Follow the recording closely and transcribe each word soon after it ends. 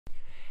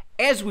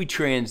As we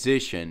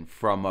transition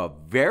from a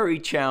very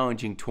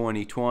challenging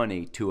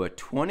 2020 to a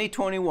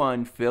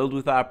 2021 filled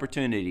with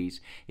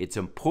opportunities, it's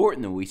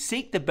important that we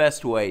seek the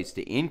best ways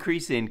to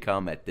increase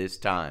income at this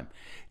time.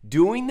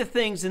 Doing the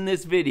things in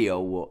this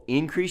video will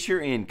increase your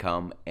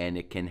income, and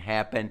it can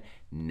happen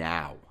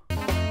now.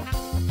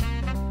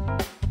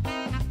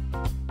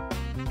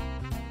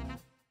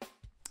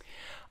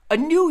 A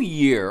new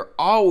year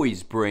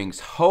always brings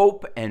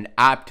hope and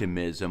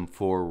optimism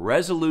for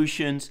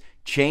resolutions,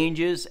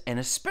 changes, and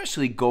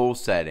especially goal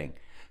setting.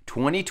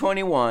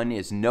 2021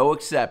 is no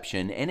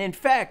exception, and in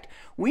fact,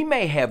 we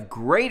may have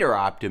greater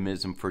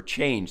optimism for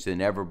change than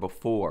ever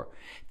before.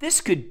 This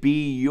could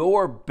be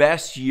your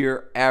best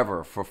year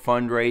ever for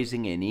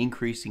fundraising and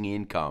increasing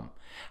income.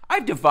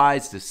 I've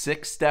devised a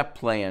 6-step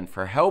plan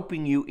for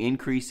helping you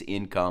increase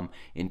income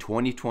in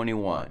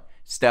 2021.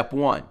 Step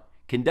 1.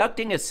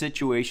 Conducting a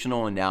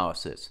situational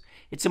analysis.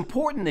 It's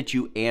important that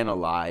you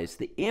analyze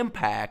the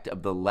impact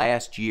of the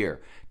last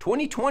year.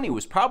 2020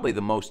 was probably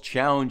the most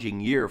challenging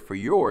year for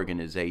your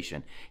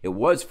organization. It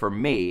was for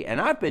me, and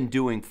I've been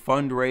doing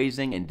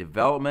fundraising and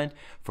development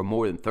for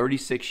more than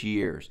 36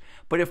 years.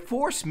 But it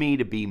forced me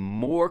to be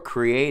more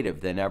creative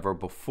than ever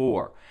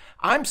before.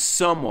 I'm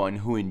someone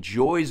who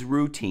enjoys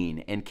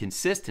routine and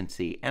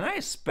consistency, and I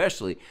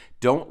especially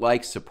don't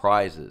like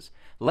surprises.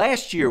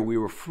 Last year, we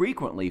were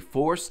frequently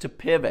forced to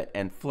pivot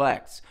and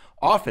flex,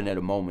 often at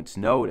a moment's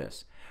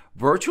notice.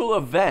 Virtual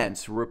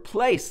events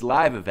replaced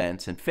live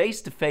events, and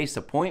face-to-face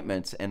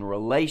appointments and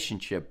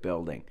relationship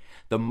building,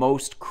 the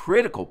most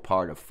critical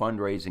part of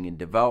fundraising and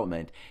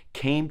development,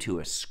 came to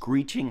a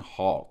screeching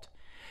halt.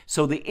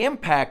 So the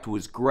impact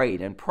was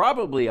great and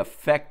probably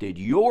affected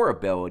your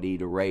ability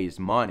to raise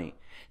money.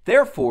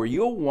 Therefore,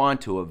 you'll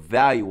want to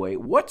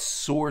evaluate what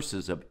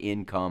sources of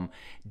income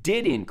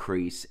did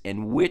increase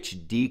and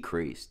which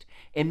decreased.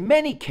 In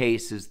many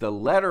cases, the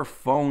letter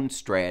phone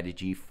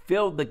strategy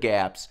filled the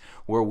gaps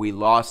where we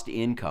lost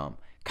income.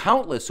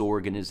 Countless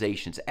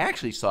organizations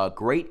actually saw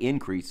great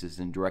increases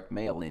in direct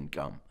mail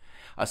income.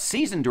 A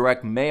seasoned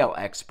direct mail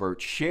expert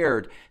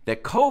shared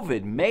that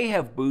COVID may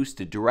have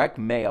boosted direct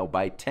mail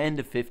by 10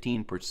 to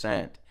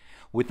 15%.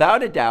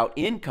 Without a doubt,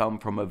 income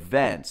from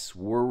events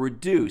were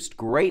reduced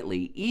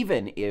greatly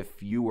even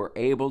if you were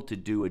able to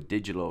do a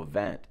digital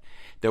event.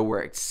 There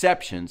were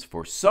exceptions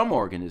for some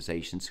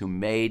organizations who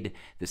made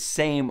the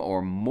same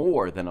or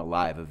more than a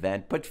live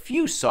event, but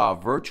few saw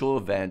virtual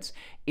events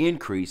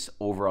increase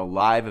over a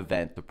live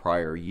event the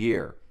prior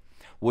year.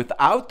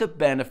 Without the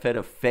benefit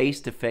of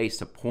face-to-face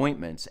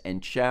appointments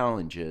and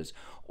challenges,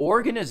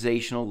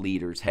 organizational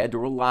leaders had to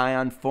rely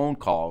on phone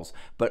calls,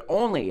 but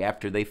only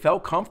after they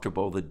felt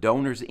comfortable the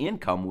donor's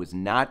income was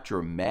not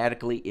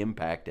dramatically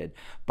impacted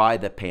by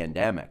the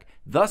pandemic,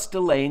 thus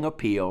delaying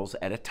appeals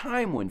at a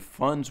time when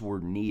funds were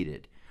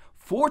needed.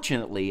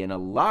 Fortunately, in a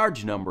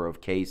large number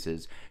of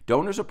cases,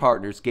 donors or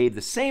partners gave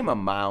the same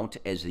amount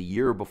as the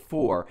year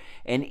before,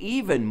 and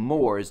even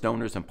more as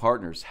donors and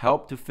partners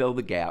helped to fill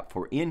the gap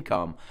for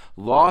income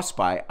lost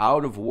by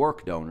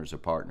out-of-work donors or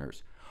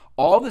partners.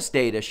 All this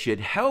data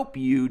should help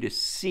you to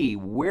see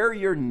where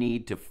your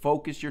need to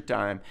focus your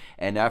time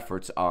and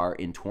efforts are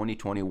in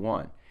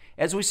 2021.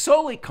 As we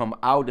slowly come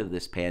out of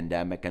this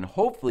pandemic and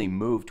hopefully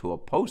move to a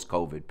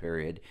post-COVID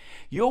period,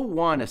 you'll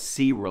want to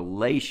see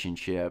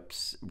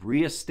relationships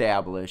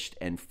reestablished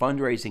and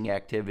fundraising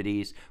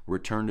activities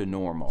return to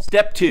normal.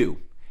 Step 2,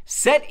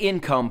 set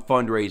income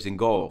fundraising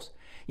goals.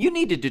 You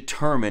need to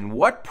determine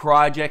what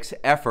projects,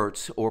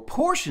 efforts, or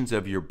portions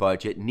of your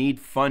budget need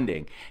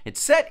funding and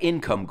set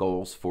income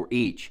goals for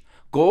each.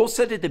 Goals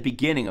set at the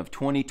beginning of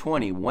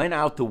 2020 went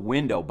out the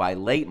window by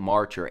late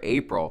March or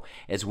April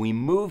as we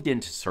moved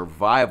into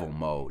survival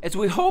mode. As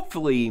we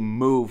hopefully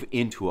move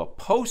into a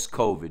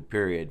post-COVID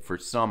period for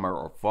summer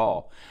or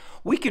fall,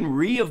 we can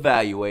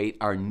reevaluate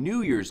our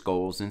New Year's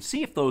goals and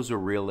see if those are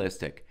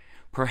realistic.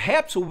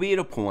 Perhaps we'll be at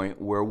a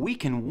point where we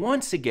can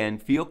once again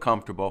feel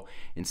comfortable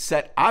and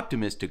set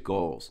optimistic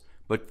goals.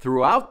 But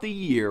throughout the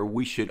year,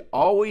 we should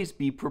always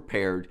be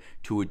prepared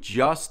to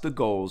adjust the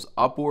goals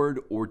upward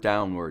or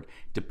downward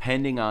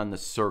depending on the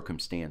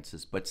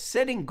circumstances. But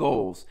setting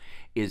goals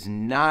is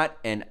not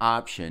an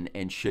option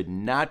and should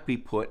not be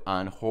put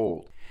on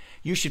hold.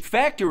 You should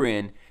factor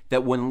in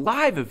that when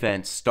live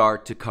events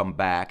start to come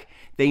back,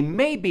 they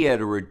may be at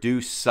a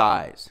reduced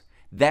size.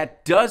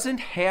 That doesn't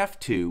have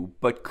to,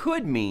 but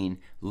could mean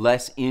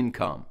less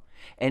income.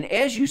 And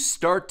as you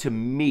start to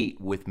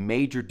meet with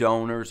major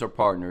donors or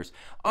partners,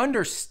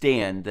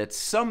 understand that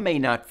some may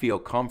not feel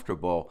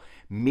comfortable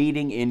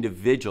meeting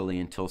individually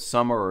until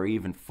summer or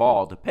even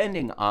fall,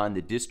 depending on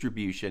the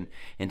distribution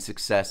and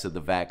success of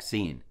the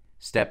vaccine.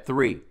 Step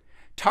 3,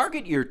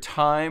 target your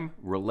time,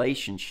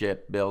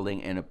 relationship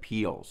building, and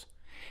appeals.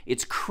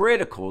 It's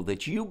critical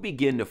that you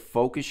begin to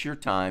focus your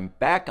time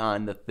back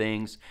on the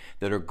things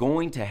that are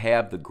going to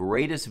have the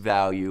greatest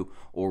value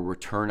or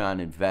return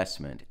on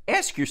investment.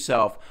 Ask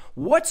yourself,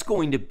 what's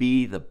going to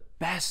be the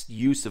best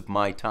use of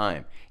my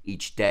time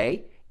each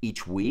day,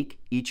 each week,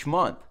 each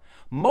month?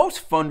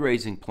 Most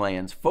fundraising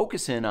plans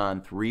focus in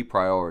on 3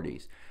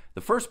 priorities.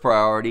 The first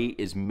priority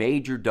is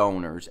major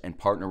donors and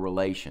partner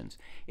relations.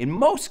 In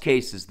most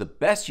cases, the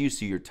best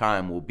use of your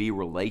time will be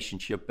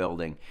relationship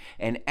building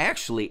and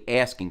actually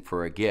asking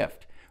for a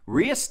gift.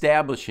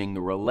 Reestablishing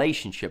the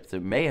relationships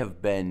that may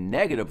have been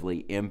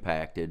negatively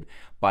impacted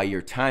by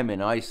your time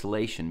in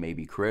isolation may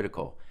be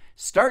critical.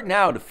 Start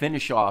now to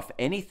finish off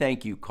any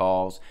thank you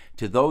calls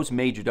to those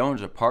major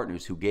donors or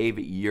partners who gave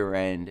at year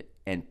end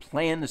and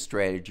plan the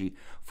strategy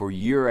for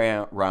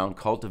year-round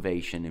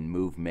cultivation and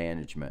move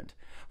management.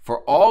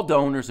 For all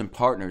donors and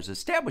partners,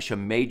 establish a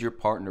major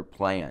partner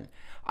plan.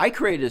 I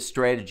created a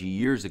strategy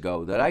years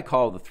ago that I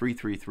call the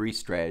 333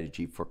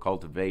 strategy for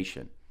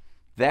cultivation.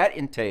 That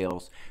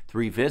entails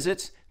 3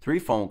 visits, 3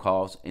 phone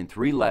calls, and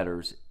 3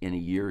 letters in a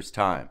year's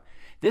time.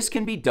 This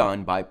can be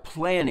done by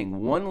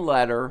planning 1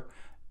 letter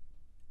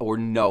or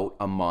note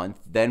a month,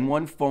 then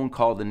 1 phone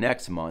call the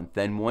next month,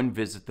 then 1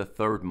 visit the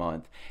 3rd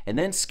month, and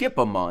then skip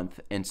a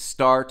month and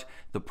start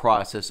the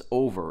process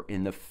over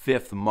in the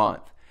 5th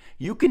month.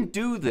 You can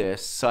do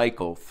this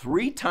cycle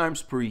 3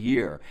 times per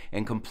year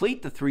and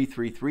complete the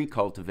 333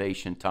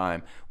 cultivation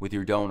time with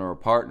your donor or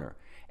partner.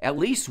 At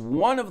least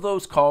one of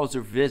those calls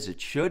or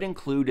visits should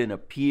include an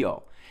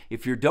appeal.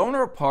 If your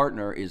donor or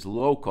partner is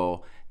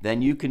local,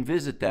 then you can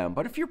visit them.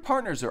 But if your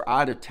partners are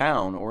out of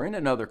town or in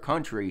another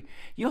country,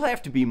 you'll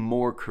have to be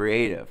more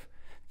creative.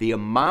 The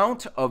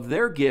amount of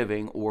their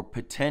giving or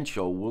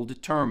potential will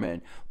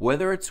determine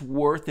whether it's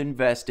worth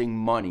investing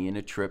money in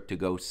a trip to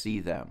go see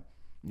them.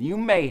 You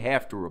may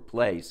have to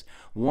replace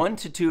 1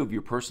 to 2 of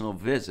your personal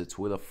visits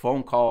with a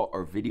phone call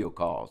or video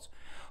calls.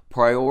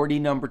 Priority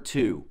number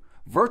 2,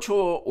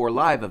 virtual or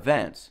live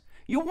events.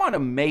 You'll want to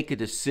make a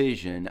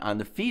decision on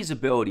the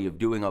feasibility of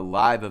doing a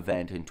live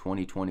event in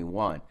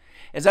 2021.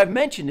 As I've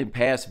mentioned in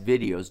past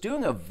videos,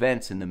 doing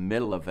events in the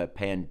middle of a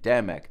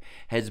pandemic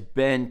has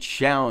been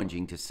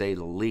challenging to say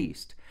the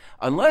least.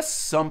 Unless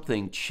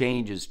something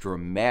changes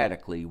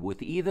dramatically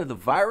with either the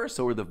virus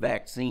or the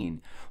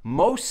vaccine,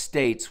 most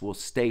states will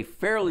stay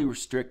fairly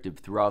restrictive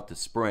throughout the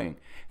spring.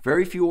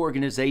 Very few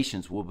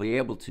organizations will be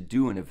able to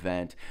do an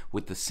event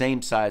with the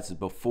same size as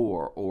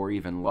before or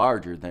even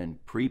larger than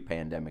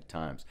pre-pandemic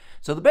times.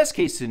 So the best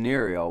case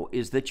scenario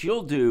is that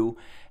you'll do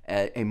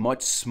a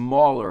much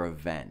smaller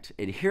event,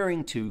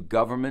 adhering to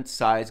government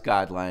size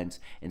guidelines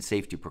and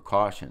safety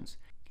precautions.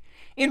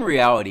 In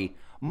reality,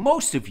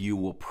 most of you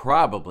will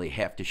probably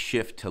have to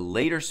shift to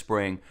later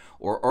spring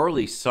or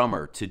early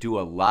summer to do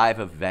a live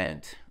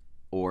event,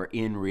 or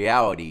in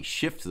reality,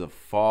 shift to the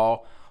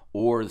fall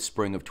or the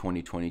spring of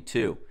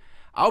 2022.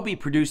 I'll be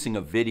producing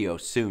a video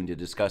soon to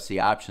discuss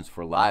the options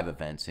for live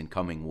events in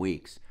coming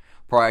weeks.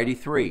 Priority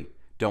 3,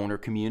 donor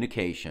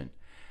communication.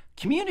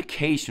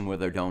 Communication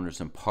with our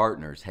donors and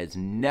partners has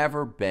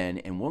never been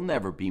and will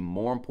never be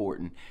more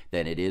important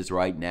than it is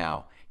right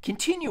now.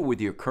 Continue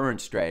with your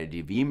current strategy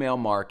of email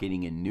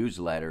marketing and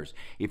newsletters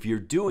if you're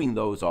doing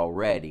those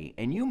already,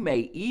 and you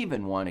may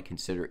even want to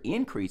consider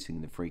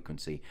increasing the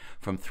frequency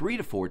from 3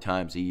 to 4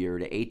 times a year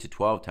to 8 to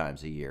 12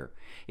 times a year.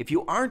 If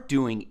you aren't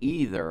doing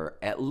either,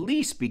 at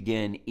least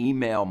begin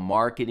email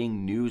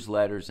marketing,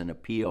 newsletters, and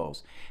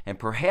appeals, and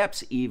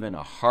perhaps even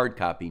a hard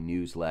copy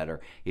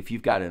newsletter if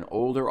you've got an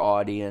older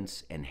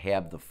audience and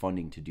have the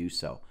funding to do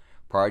so.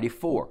 Priority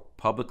 4,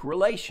 public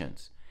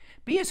relations.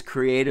 Be as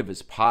creative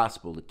as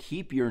possible to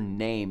keep your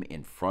name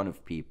in front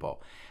of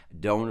people,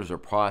 donors or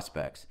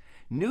prospects.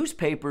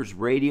 Newspapers,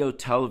 radio,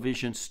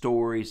 television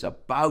stories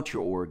about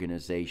your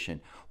organization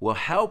will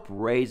help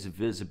raise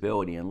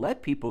visibility and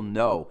let people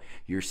know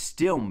you're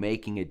still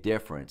making a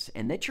difference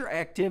and that your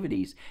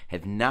activities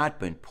have not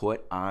been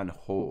put on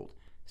hold.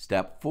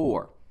 Step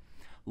 4.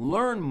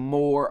 Learn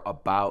more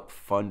about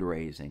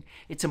fundraising.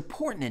 It's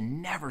important to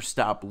never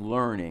stop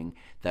learning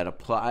that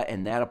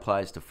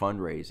applies to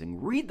fundraising.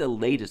 Read the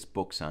latest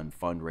books on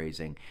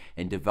fundraising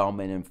and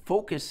development and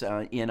focus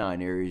in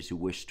on areas you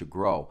wish to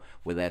grow,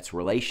 whether that's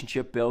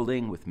relationship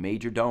building with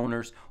major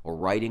donors or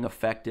writing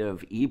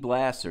effective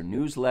e-blasts or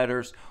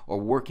newsletters or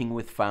working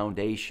with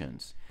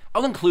foundations.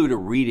 I'll include a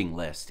reading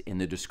list in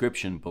the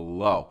description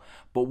below,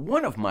 but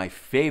one of my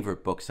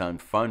favorite books on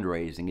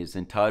fundraising is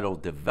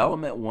entitled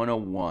Development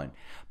 101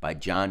 by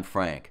John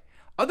Frank.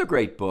 Other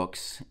great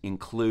books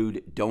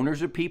include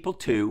Donors Are People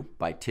Too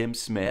by Tim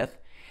Smith,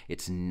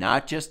 It's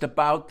Not Just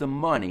About the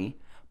Money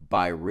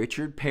by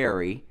Richard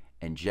Perry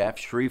and Jeff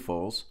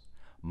Schriefels,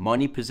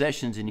 Money,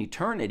 Possessions, and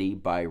Eternity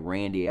by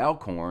Randy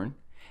Alcorn,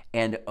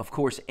 and of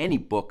course any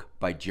book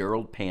by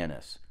Gerald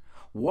Panis.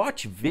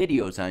 Watch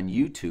videos on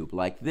YouTube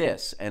like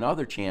this and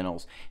other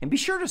channels, and be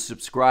sure to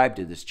subscribe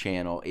to this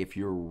channel if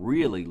you're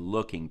really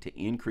looking to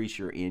increase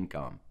your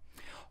income.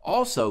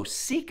 Also,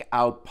 seek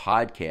out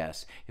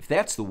podcasts if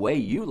that's the way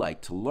you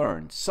like to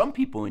learn. Some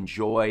people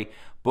enjoy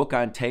book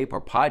on tape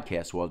or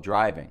podcasts while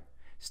driving.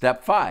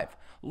 Step 5.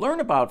 Learn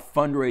about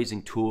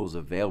fundraising tools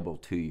available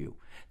to you.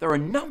 There are a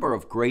number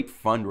of great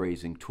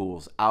fundraising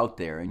tools out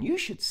there, and you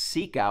should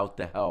seek out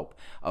the help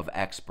of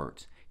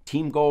experts.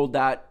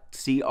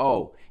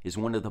 teamgoal.co is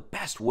one of the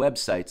best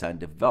websites on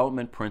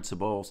development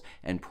principles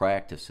and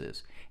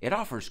practices. It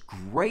offers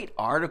great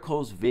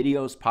articles,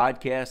 videos,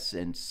 podcasts,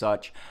 and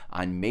such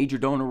on major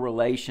donor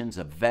relations,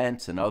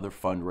 events, and other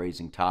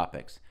fundraising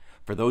topics.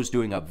 For those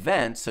doing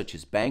events such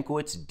as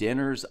banquets,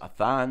 dinners,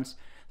 a-thons,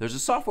 there's a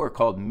software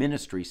called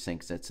Ministry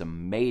Syncs that's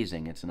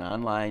amazing. It's an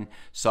online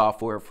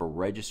software for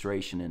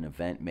registration and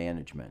event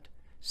management.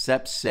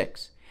 Step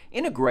 6.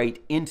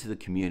 Integrate into the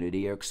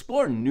community or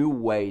explore new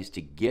ways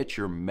to get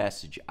your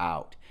message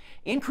out.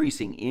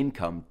 Increasing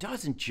income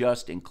doesn't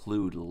just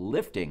include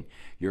lifting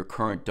your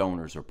current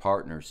donors or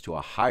partners to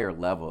a higher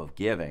level of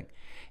giving.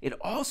 It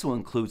also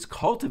includes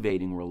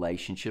cultivating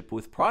relationship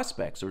with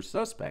prospects or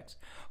suspects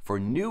for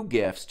new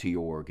gifts to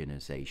your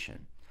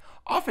organization.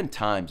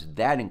 Oftentimes,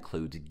 that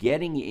includes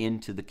getting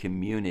into the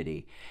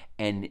community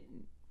and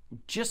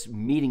just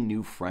meeting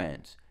new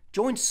friends.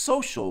 Join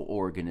social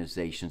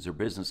organizations or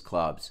business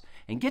clubs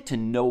and get to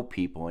know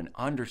people and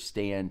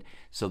understand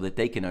so that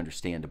they can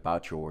understand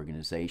about your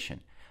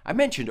organization. I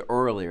mentioned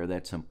earlier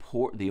that's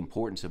the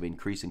importance of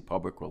increasing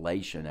public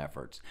relation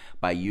efforts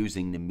by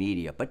using the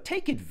media, but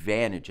take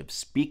advantage of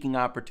speaking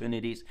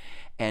opportunities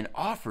and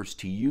offers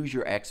to use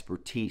your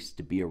expertise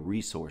to be a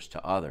resource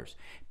to others.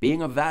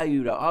 Being of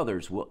value to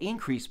others will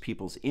increase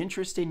people's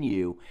interest in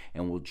you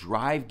and will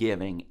drive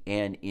giving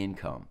and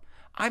income.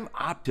 I'm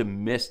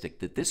optimistic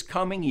that this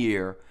coming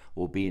year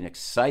will be an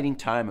exciting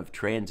time of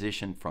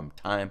transition from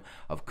time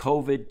of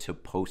COVID to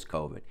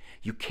post-COVID.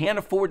 You can't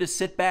afford to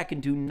sit back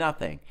and do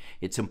nothing.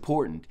 It's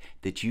important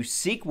that you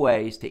seek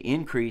ways to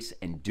increase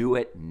and do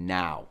it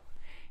now.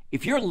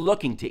 If you're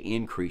looking to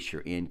increase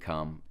your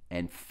income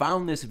and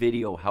found this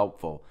video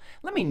helpful,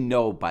 let me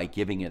know by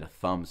giving it a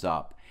thumbs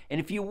up. And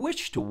if you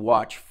wish to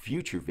watch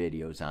future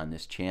videos on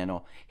this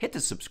channel, hit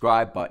the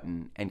subscribe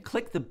button and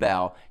click the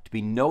bell to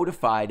be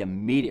notified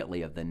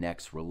immediately of the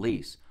next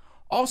release.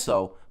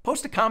 Also,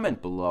 post a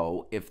comment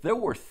below if there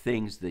were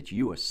things that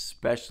you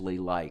especially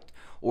liked,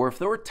 or if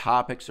there were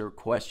topics or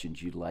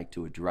questions you'd like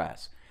to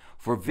address.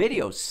 For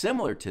videos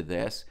similar to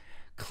this,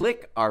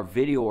 click our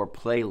video or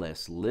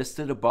playlist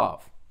listed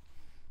above.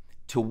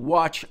 To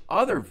watch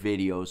other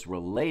videos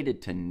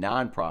related to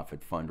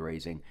nonprofit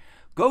fundraising,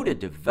 go to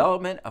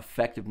Development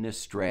Effectiveness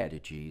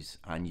Strategies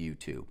on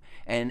YouTube.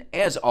 And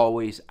as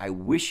always, I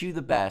wish you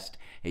the best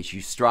as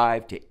you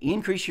strive to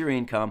increase your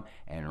income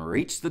and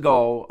reach the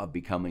goal of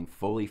becoming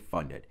fully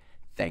funded.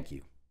 Thank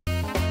you.